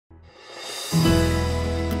Up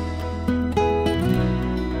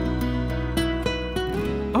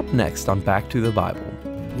next on Back to the Bible,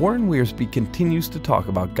 Warren Wiersbe continues to talk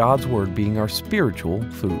about God's Word being our spiritual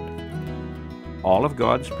food. All of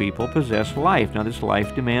God's people possess life. Now, this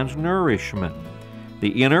life demands nourishment.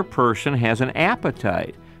 The inner person has an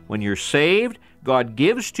appetite. When you're saved, God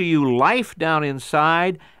gives to you life down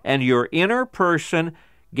inside, and your inner person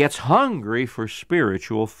gets hungry for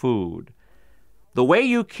spiritual food. The way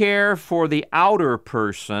you care for the outer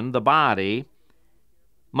person, the body,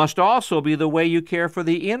 must also be the way you care for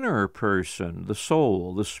the inner person, the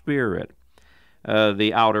soul, the spirit.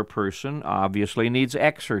 The outer person obviously needs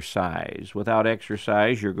exercise. Without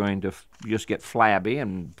exercise, you're going to just get flabby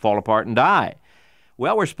and fall apart and die.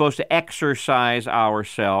 Well, we're supposed to exercise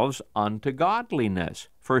ourselves unto godliness.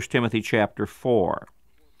 1 Timothy chapter 4,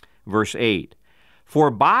 verse 8. For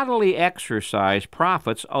bodily exercise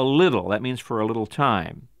profits a little. That means for a little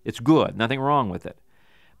time. It's good, nothing wrong with it.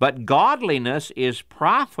 But godliness is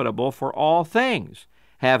profitable for all things,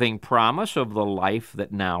 having promise of the life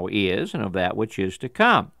that now is and of that which is to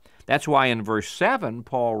come. That's why in verse 7,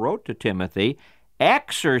 Paul wrote to Timothy,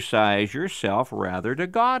 exercise yourself rather to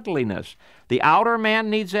godliness. The outer man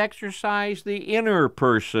needs exercise. The inner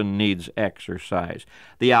person needs exercise.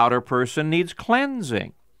 The outer person needs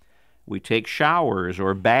cleansing. We take showers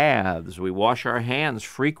or baths. We wash our hands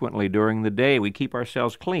frequently during the day. We keep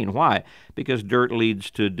ourselves clean. Why? Because dirt leads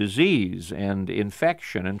to disease and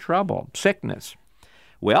infection and trouble, sickness.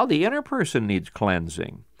 Well, the inner person needs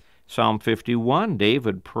cleansing. Psalm 51,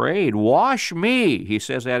 David prayed, wash me. He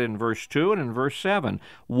says that in verse 2 and in verse 7.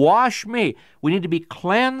 Wash me. We need to be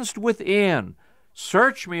cleansed within.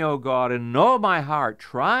 Search me, O God, and know my heart.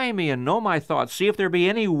 Try me and know my thoughts. See if there be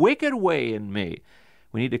any wicked way in me.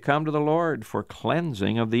 We need to come to the Lord for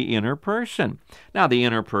cleansing of the inner person. Now, the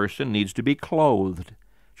inner person needs to be clothed.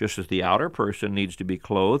 Just as the outer person needs to be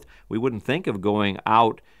clothed, we wouldn't think of going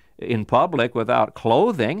out in public without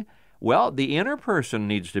clothing. Well, the inner person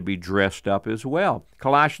needs to be dressed up as well.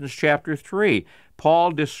 Colossians chapter 3,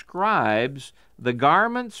 Paul describes the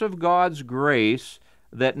garments of God's grace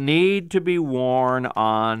that need to be worn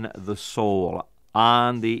on the soul,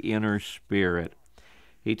 on the inner spirit.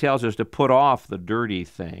 He tells us to put off the dirty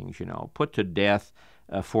things, put to death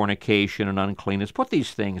fornication and uncleanness. Put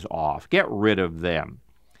these things off. Get rid of them.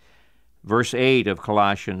 Verse 8 of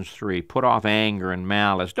Colossians 3, put off anger and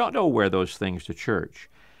malice. Don't wear those things to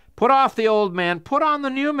church. Put off the old man, put on the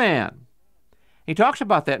new man. He talks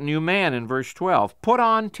about that new man in verse 12. Put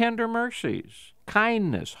on tender mercies,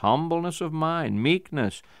 kindness, humbleness of mind,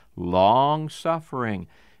 meekness, long-suffering,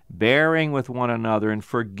 bearing with one another and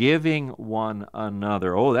forgiving one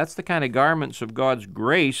another. Oh, that's the kind of garments of God's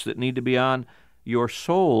grace that need to be on your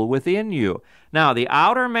soul within you. Now, the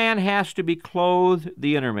outer man has to be clothed.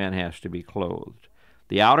 The inner man has to be clothed.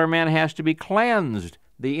 The outer man has to be cleansed.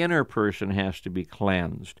 The inner person has to be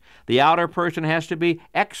cleansed. The outer person has to be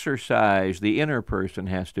exercised. The inner person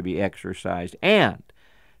has to be exercised. And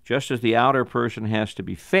just as the outer person has to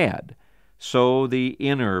be fed, so the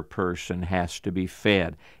inner person has to be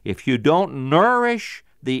fed. If you don't nourish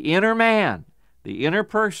the inner man, the inner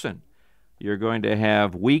person, you're going to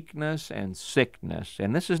have weakness and sickness.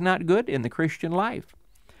 And this is not good in the Christian life.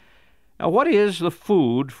 Now, what is the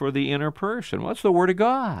food for the inner person? What's the Word of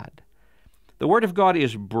God? The Word of God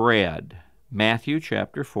is bread. Matthew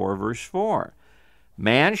chapter 4, verse 4.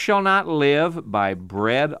 Man shall not live by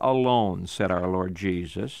bread alone, said our Lord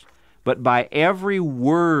Jesus, but by every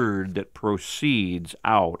word that proceeds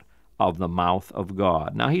out of the mouth of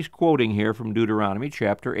God. Now, he's quoting here from Deuteronomy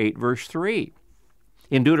chapter 8, verse 3.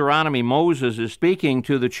 In Deuteronomy, Moses is speaking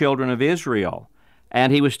to the children of Israel,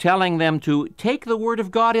 and he was telling them to take the Word of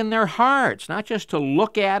God in their hearts, not just to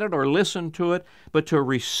look at it or listen to it, but to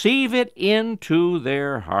receive it into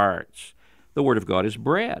their hearts. The Word of God is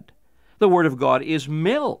bread. The Word of God is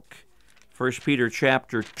milk. 1 Peter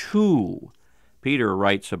chapter 2, Peter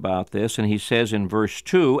writes about this, and he says in verse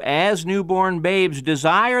 2, as newborn babes,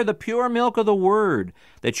 desire the pure milk of the Word,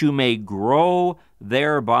 that you may grow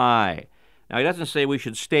thereby. Now, he doesn't say we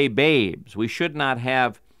should stay babes. We should not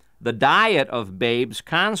have the diet of babes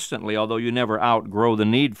constantly, although you never outgrow the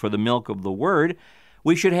need for the milk of the Word.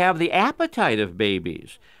 We should have the appetite of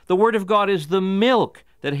babies. The Word of God is the milk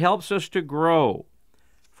that helps us to grow.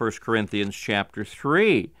 1 Corinthians chapter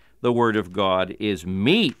 3, the Word of God is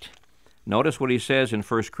meat. Notice what he says in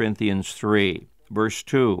 1 Corinthians 3, verse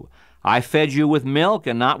 2. I fed you with milk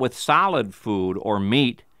and not with solid food or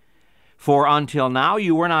meat. For until now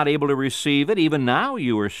you were not able to receive it, even now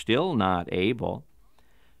you are still not able.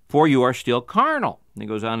 For you are still carnal. And he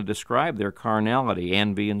goes on to describe their carnality,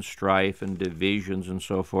 envy and strife and divisions and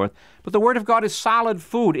so forth. But the Word of God is solid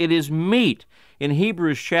food. It is meat. In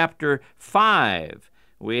Hebrews chapter 5,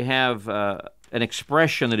 we have an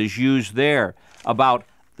expression that is used there about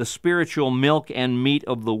the spiritual milk and meat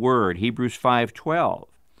of the Word, Hebrews 5:12.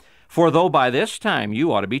 For though by this time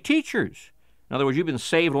you ought to be teachers. In other words, you've been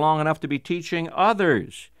saved long enough to be teaching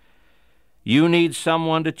others. You need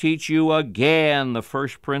someone to teach you again the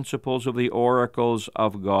first principles of the oracles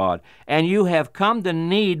of God. And you have come to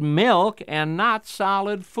need milk and not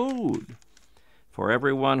solid food. For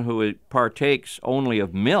everyone who partakes only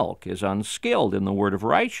of milk is unskilled in the word of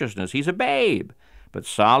righteousness. He's a babe. But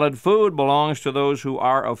solid food belongs to those who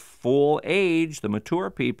are of full age, the mature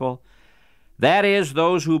people. That is,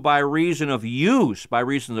 those who by reason of use, by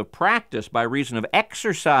reason of practice, by reason of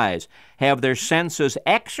exercise, have their senses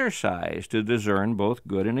exercised to discern both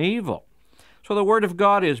good and evil. So the Word of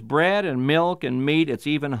God is bread and milk and meat. It's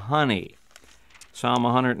even honey. Psalm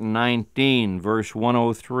 119, verse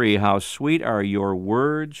 103, how sweet are your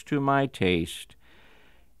words to my taste,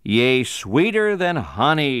 yea, sweeter than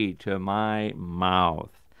honey to my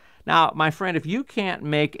mouth. Now, my friend, if you can't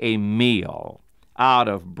make a meal out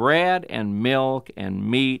of bread and milk and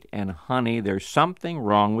meat and honey, there's something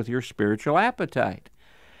wrong with your spiritual appetite.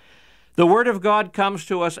 The Word of God comes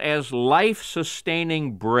to us as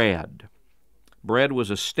life-sustaining bread. Bread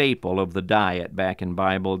was a staple of the diet back in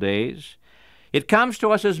Bible days. It comes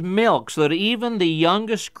to us as milk so that even the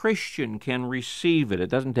youngest Christian can receive it. It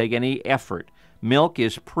doesn't take any effort. Milk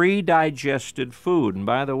is pre-digested food. And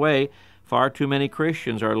by the way, far too many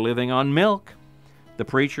Christians are living on milk. The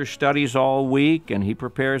preacher studies all week, and he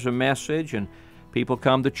prepares a message, and people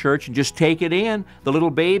come to church and just take it in. The little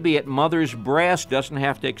baby at mother's breast doesn't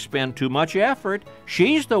have to expend too much effort.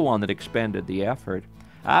 She's the one that expended the effort.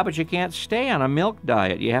 But you can't stay on a milk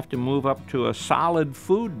diet. You have to move up to a solid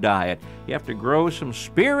food diet. You have to grow some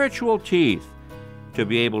spiritual teeth to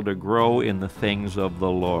be able to grow in the things of the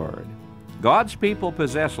Lord. God's people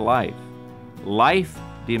possess life. Life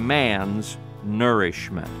demands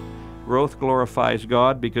nourishment. Growth glorifies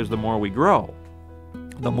God because the more we grow,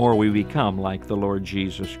 the more we become like the Lord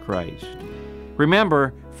Jesus Christ.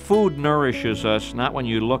 Remember, food nourishes us not when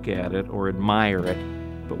you look at it or admire it,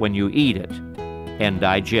 but when you eat it and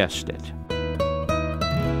digest it.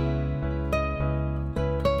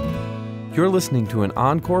 You're listening to an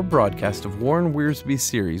encore broadcast of Warren Wiersbe's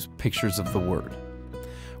series, Pictures of the Word.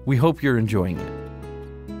 We hope you're enjoying it.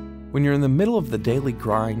 When you're in the middle of the daily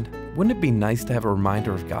grind, wouldn't it be nice to have a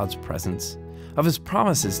reminder of God's presence, of His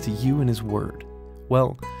promises to you and His Word?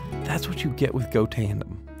 Well, that's what you get with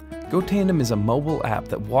GoTandem. GoTandem is a mobile app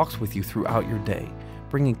that walks with you throughout your day,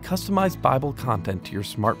 bringing customized Bible content to your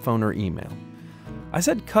smartphone or email. I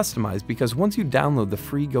said customized because once you download the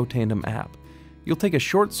free GoTandem app, you'll take a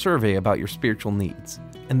short survey about your spiritual needs,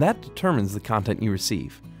 and that determines the content you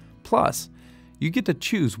receive. Plus, you get to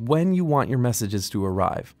choose when you want your messages to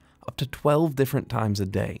arrive, up to 12 different times a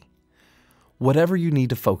day. Whatever you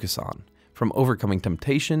need to focus on, from overcoming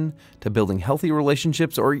temptation to building healthy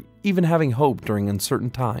relationships or even having hope during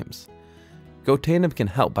uncertain times, GoTandem can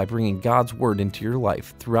help by bringing God's Word into your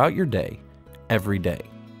life throughout your day, every day.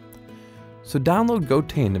 So download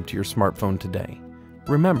GoTandem to your smartphone today.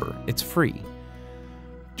 Remember, it's free.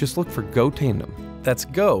 Just look for GoTandem. That's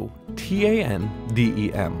Go,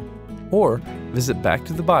 T-A-N-D-E-M. Or visit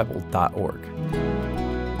backtothebible.org.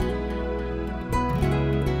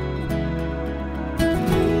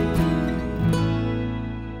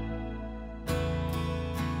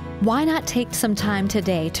 Why not take some time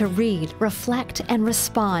today to read, reflect, and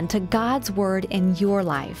respond to God's Word in your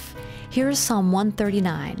life? Here's Psalm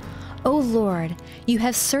 139. O Lord, you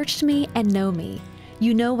have searched me and know me.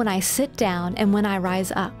 You know when I sit down and when I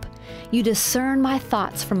rise up. You discern my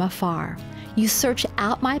thoughts from afar. You search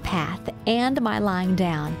out my path and my lying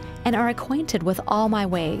down, and are acquainted with all my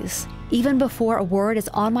ways. Even before a word is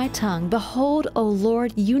on my tongue, behold, O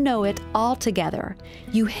Lord, you know it altogether.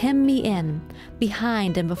 You hem me in,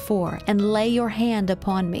 behind and before, and lay your hand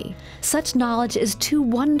upon me. Such knowledge is too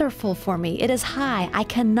wonderful for me. It is high, I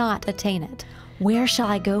cannot attain it. Where shall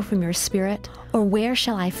I go from your spirit? Or where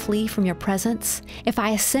shall I flee from your presence? If I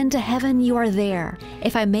ascend to heaven, you are there.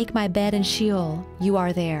 If I make my bed in Sheol, you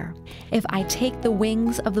are there. If I take the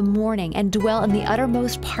wings of the morning and dwell in the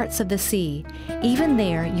uttermost parts of the sea, even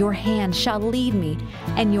there your hand shall lead me,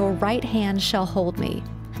 and your right hand shall hold me.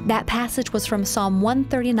 That passage was from Psalm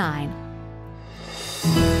 139.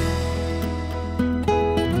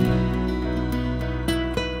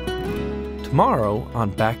 Tomorrow on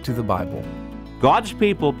Back to the Bible. God's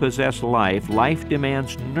people possess life. Life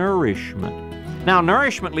demands nourishment. Now,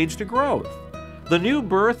 nourishment leads to growth. The new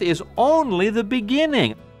birth is only the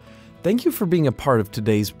beginning. Thank you for being a part of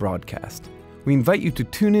today's broadcast. We invite you to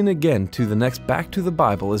tune in again to the next Back to the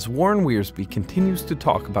Bible as Warren Wiersbe continues to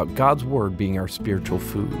talk about God's Word being our spiritual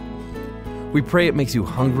food. We pray it makes you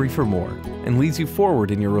hungry for more and leads you forward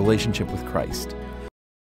in your relationship with Christ.